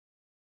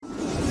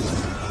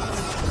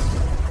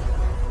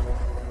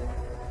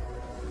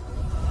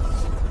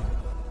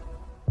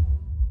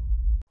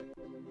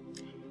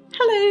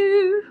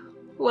Hello,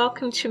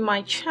 welcome to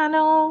my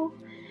channel.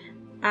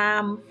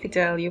 I'm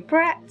Fidelia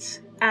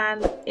Brett,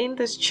 and in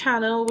this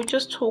channel we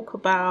just talk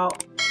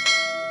about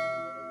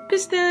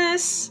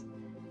business,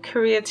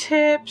 career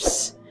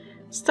tips,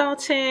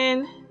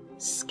 starting,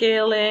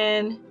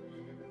 scaling,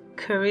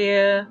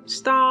 career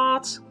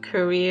start,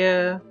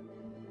 career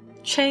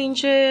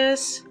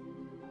changes,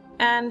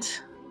 and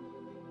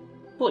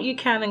what you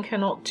can and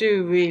cannot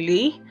do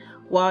really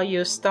while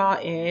you're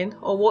starting,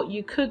 or what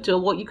you could do,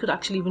 or what you could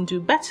actually even do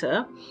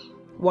better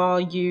while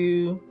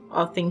you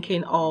are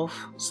thinking of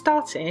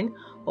starting,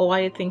 or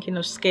while you're thinking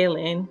of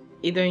scaling,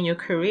 either in your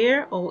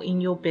career or in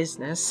your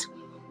business.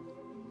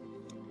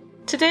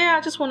 Today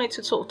I just wanted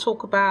to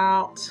talk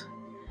about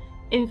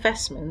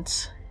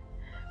investments.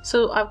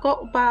 So I've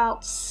got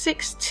about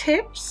 6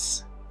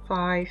 tips,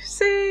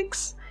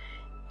 6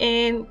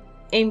 in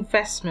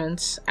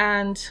investments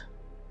and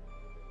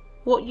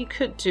what you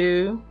could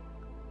do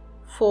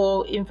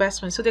for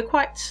investment. So they're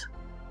quite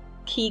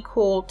key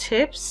core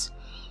tips.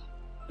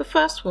 The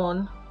first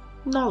one,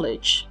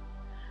 knowledge.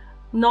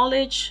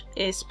 Knowledge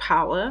is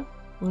power.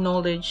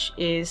 Knowledge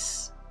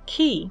is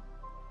key.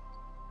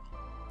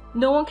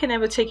 No one can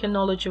ever take your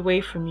knowledge away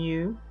from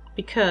you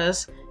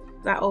because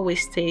that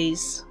always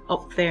stays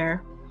up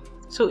there.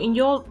 So in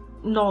your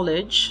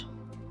knowledge,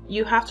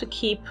 you have to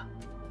keep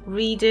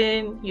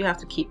reading, you have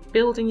to keep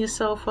building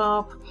yourself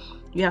up,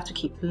 you have to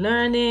keep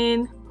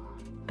learning.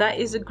 That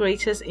is the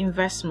greatest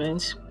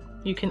investment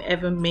you can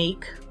ever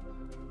make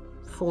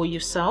for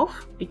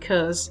yourself,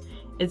 because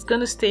it's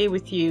going to stay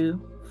with you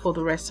for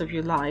the rest of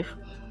your life.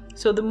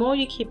 So the more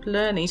you keep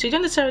learning, so you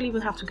don't necessarily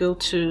even have to go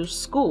to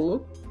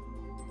school,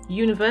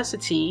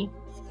 university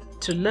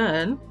to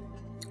learn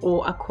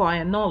or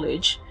acquire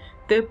knowledge.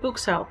 There are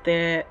books out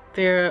there,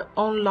 there are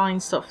online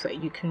stuff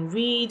that you can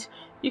read.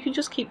 You can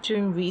just keep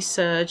doing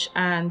research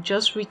and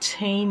just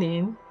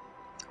retaining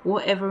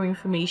whatever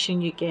information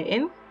you're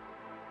getting.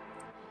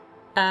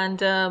 And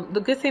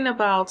the good thing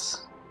about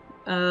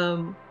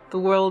the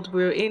world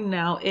we're in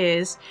now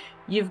is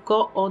you've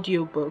got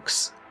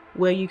audiobooks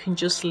where you can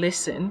just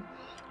listen.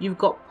 You've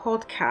got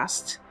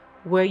podcasts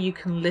where you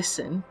can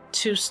listen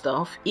to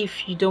stuff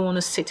if you don't want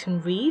to sit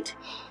and read.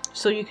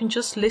 So you can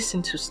just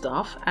listen to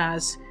stuff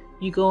as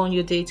you go on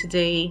your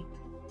day-to-day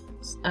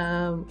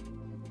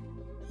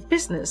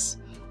business.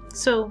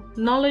 So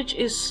knowledge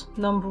is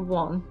number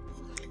one.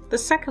 The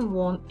second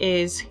one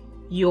is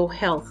your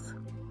health.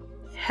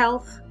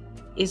 Health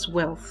is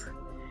wealth.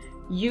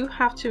 You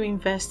have to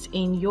invest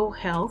in your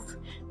health,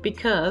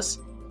 because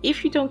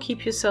if you don't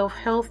keep yourself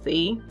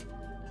healthy,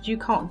 you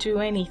can't do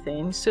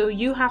anything. So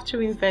you have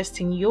to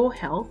invest in your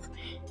health,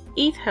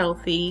 eat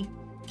healthy,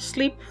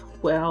 sleep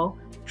well,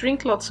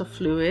 drink lots of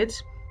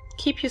fluids,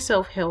 keep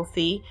yourself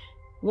healthy.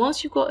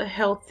 Once you've got a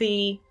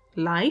healthy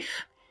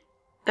life,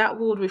 that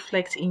will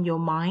reflect in your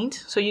mind.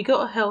 So you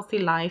got a healthy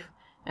life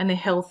and a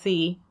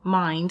healthy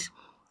mind,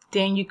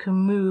 then you can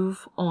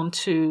move on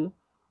to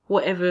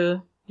whatever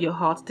your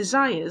heart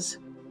desires.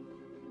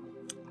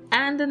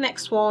 And the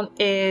next one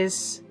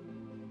is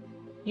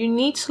you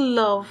need to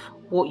love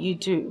what you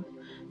do.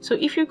 So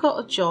if you've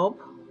got a job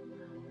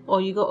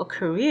or you got a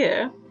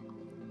career,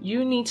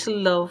 you need to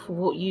love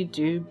what you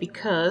do,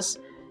 because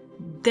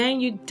then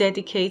you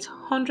dedicate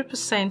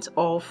 100%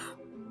 of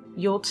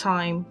your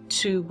time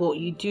to what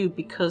you do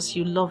because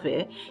you love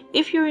it.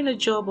 If you're in a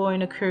job or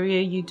in a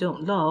career you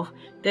don't love,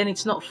 then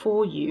it's not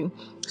for you.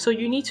 So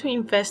you need to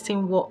invest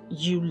in what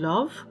you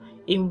love,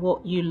 in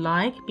what you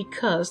like,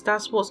 because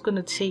that's what's going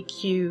to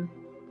take you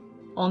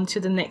on to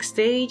the next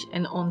stage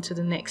and on to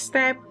the next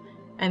step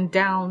and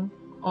down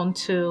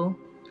onto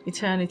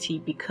eternity,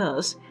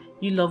 because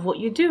you love what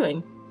you're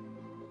doing.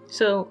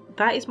 So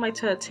that is my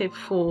third tip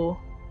for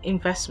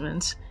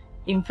investments.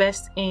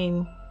 Invest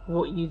in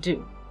what you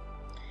do.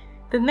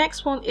 The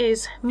next one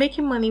is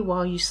making money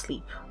while you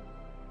sleep.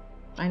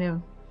 I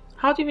know.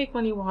 How do you make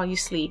money while you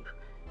sleep?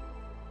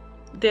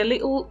 There are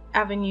little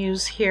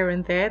avenues here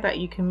and there that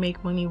you can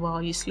make money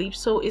while you sleep.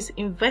 So it's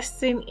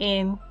investing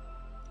in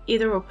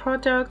either a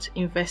product,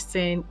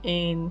 investing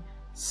in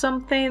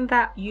something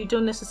that you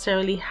don't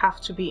necessarily have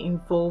to be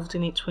involved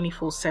in it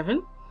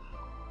 24/7.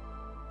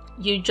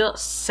 You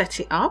just set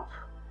it up,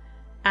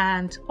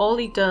 and all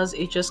it does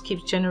is just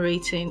keeps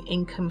generating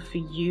income for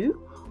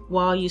you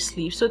while you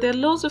sleep. So there are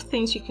loads of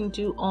things you can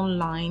do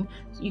online.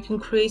 You can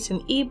create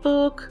an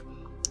ebook,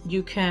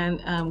 you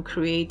can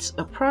create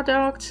a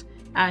product,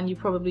 and you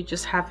probably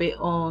just have it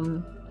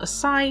on a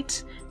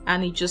site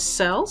and it just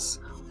sells.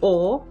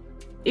 Or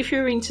if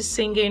you're into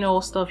singing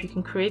or stuff, you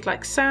can create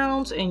like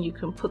sounds and you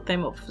can put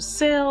them up for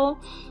sale.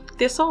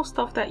 There's all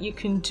stuff that you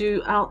can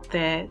do out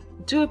there.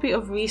 Do a bit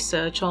of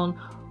research on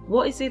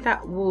what is it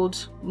that would,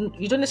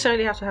 you don't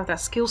necessarily have to have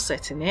that skill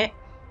set in it,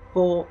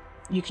 but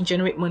you can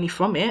generate money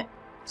from it.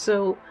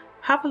 So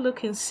have a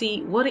look and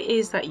see what it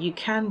is that you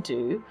can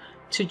do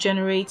to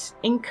generate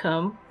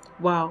income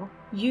while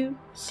you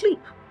sleep.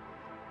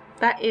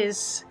 That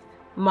is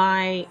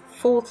my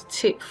fourth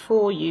tip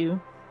for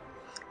you.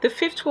 The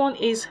fifth one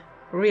is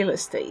real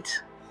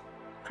estate,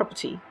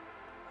 property.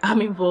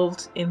 I'm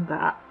involved in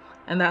that.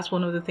 and that's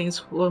one of the things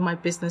for my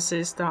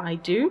businesses that I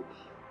do,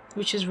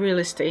 which is real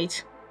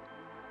estate.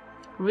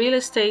 Real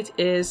estate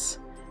is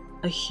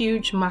a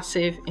huge,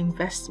 massive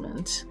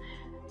investment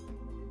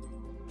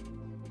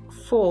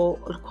for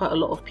quite a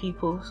lot of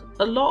people.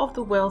 A lot of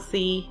the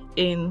wealthy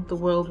in the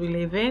world we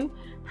live in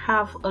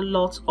have a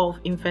lot of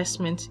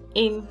investment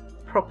in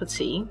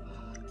property,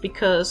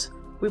 because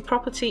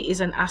property is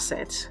an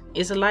asset,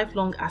 is a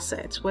lifelong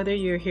asset. Whether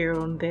you're here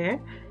or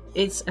there,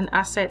 it's an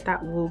asset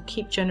that will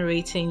keep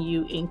generating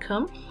you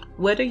income.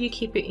 Whether you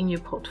keep it in your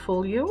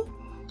portfolio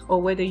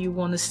or whether you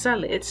want to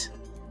sell it,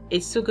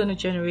 it's still going to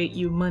generate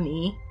you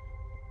money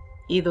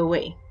either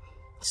way.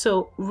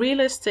 So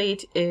real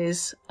estate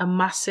is a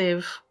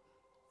massive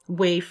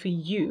way for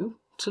you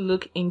to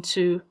look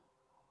into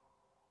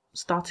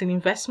starting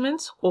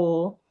investments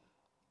or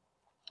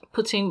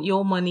putting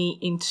your money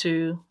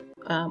into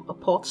a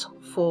pot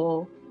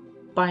for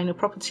buying a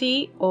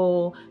property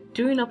or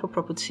doing up a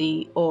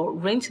property or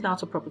renting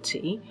out a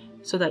property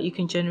so that you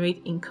can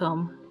generate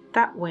income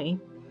that way.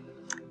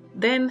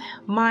 Then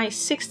my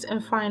sixth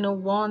and final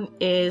one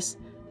is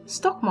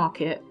stock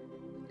market.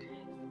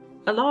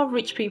 A lot of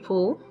rich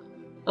people,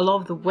 a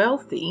lot of the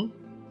wealthy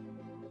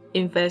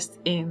invest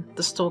in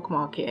the stock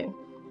market,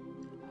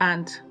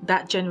 and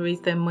that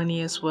generates them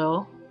money as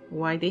well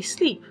while they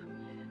sleep.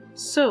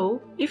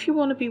 So if you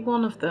want to be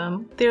one of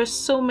them, there are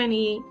so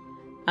many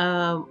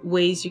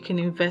ways you can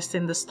invest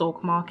in the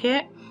stock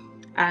market.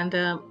 And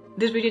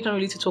this video is not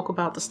really to talk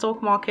about the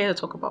stock market or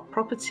talk about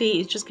property.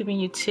 It's just giving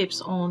you tips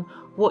on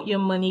what your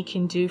money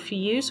can do for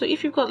you. So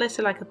if you've got, let's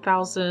say, like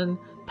 £1,000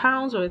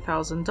 or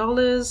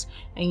 $1,000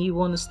 and you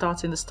want to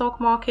start in the stock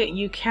market,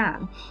 you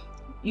can.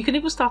 You can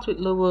even start with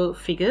lower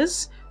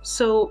figures.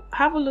 So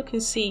have a look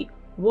and see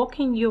what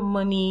can your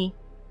money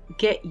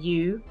get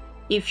you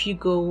if you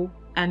go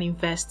and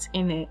invest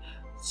in it.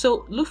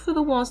 So look for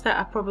the ones that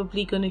are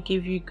probably going to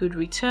give you good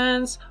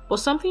returns. But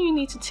something you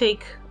need to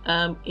take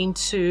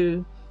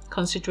into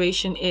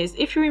consideration is,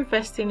 if you're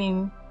investing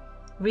in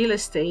real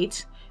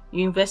estate,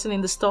 you're investing in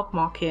the stock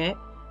market,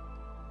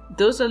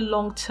 those are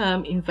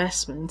long-term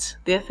investments.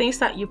 There are things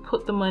that you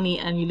put the money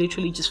and you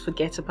literally just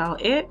forget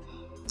about it.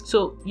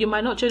 So you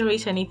might not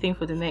generate anything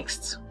for the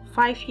next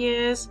 5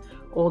 years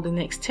or the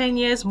next 10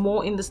 years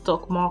more in the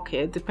stock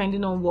market,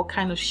 depending on what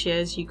kind of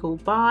shares you go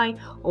buy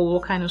or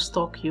what kind of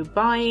stock you're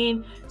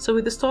buying. So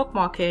with the stock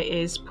market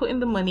is put in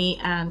the money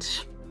and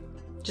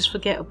just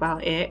forget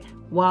about it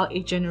while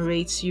it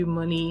generates you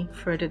money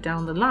further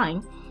down the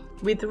line.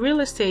 With the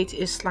real estate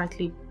is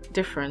slightly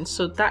different.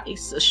 So that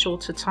is a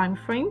shorter time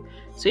frame.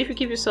 So if you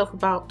give yourself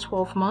about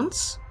 12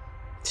 months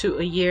to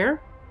a year,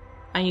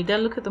 and you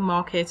then look at the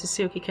market to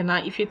see, okay,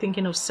 if you're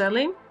thinking of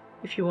selling,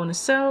 if you want to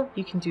sell,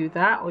 you can do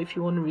that. Or if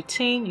you want to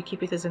retain, you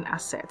keep it as an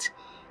asset.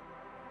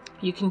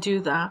 You can do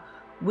that.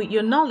 With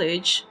your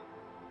knowledge,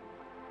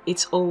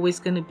 it's always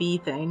going to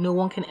be there. No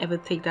one can ever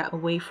take that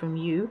away from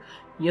you.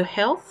 Your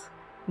health,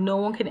 no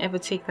one can ever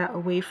take that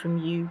away from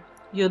you.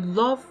 Your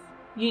love,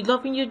 you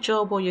loving your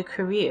job or your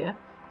career,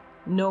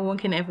 no one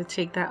can ever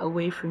take that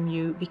away from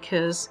you,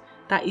 because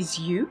that is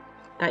you,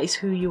 that is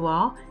who you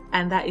are,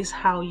 and that is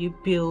how you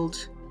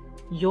build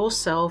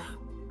yourself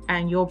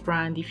and your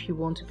brand, if you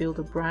want to build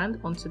a brand,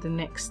 onto the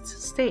next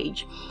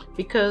stage.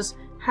 Because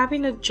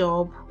having a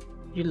job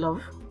you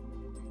love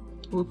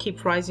will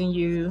keep rising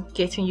you,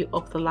 getting you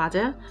up the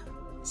ladder.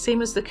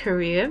 Same as the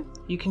career,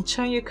 you can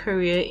turn your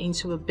career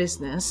into a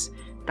business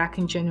that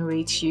can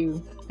generate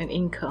you an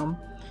income.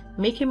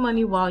 Making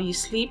money while you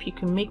sleep, you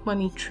can make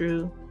money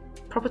through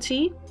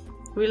property,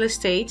 real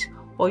estate,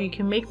 or you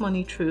can make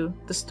money through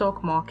the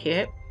stock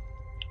market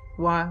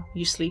while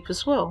you sleep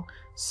as well.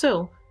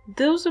 So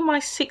those are my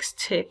 6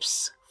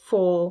 tips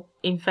for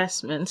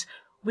investment.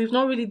 We've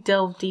not really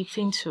delved deep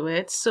into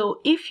it. So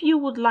if you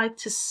would like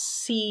to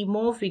see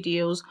more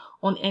videos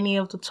on any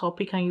of the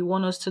topic and you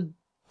want us to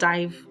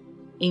dive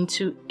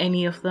into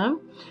any of them,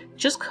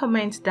 just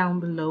comment down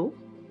below,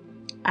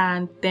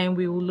 and then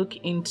we will look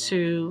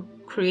into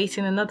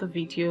creating another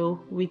video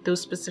with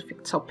those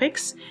specific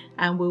topics,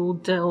 and we will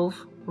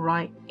delve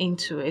right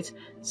into it.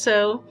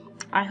 So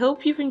I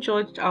hope you've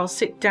enjoyed our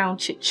sit down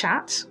chit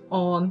chat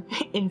on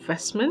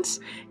investments,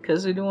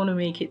 because we don't want to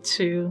make it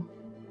too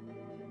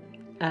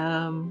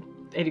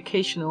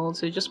educational,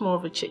 so just more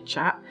of a chit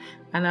chat.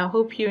 And I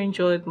hope you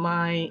enjoyed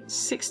my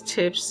 6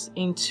 tips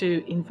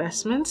into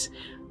investments,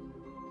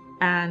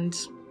 and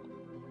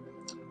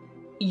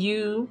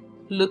you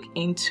look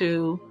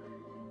into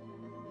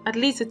at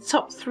least the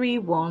top 3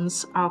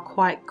 ones are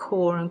quite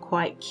core and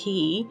quite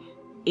key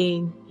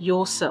in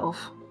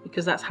yourself,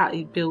 because that's how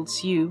it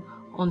builds you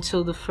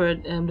until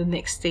the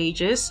next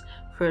stages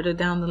further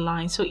down the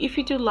line. So if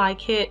you do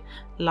like it,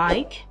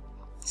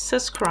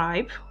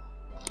 subscribe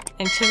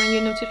and turn on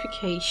your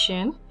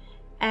notification,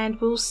 and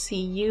we'll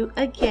see you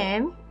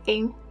again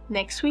in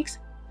next week's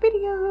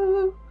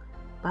video.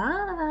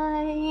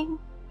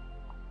 Bye.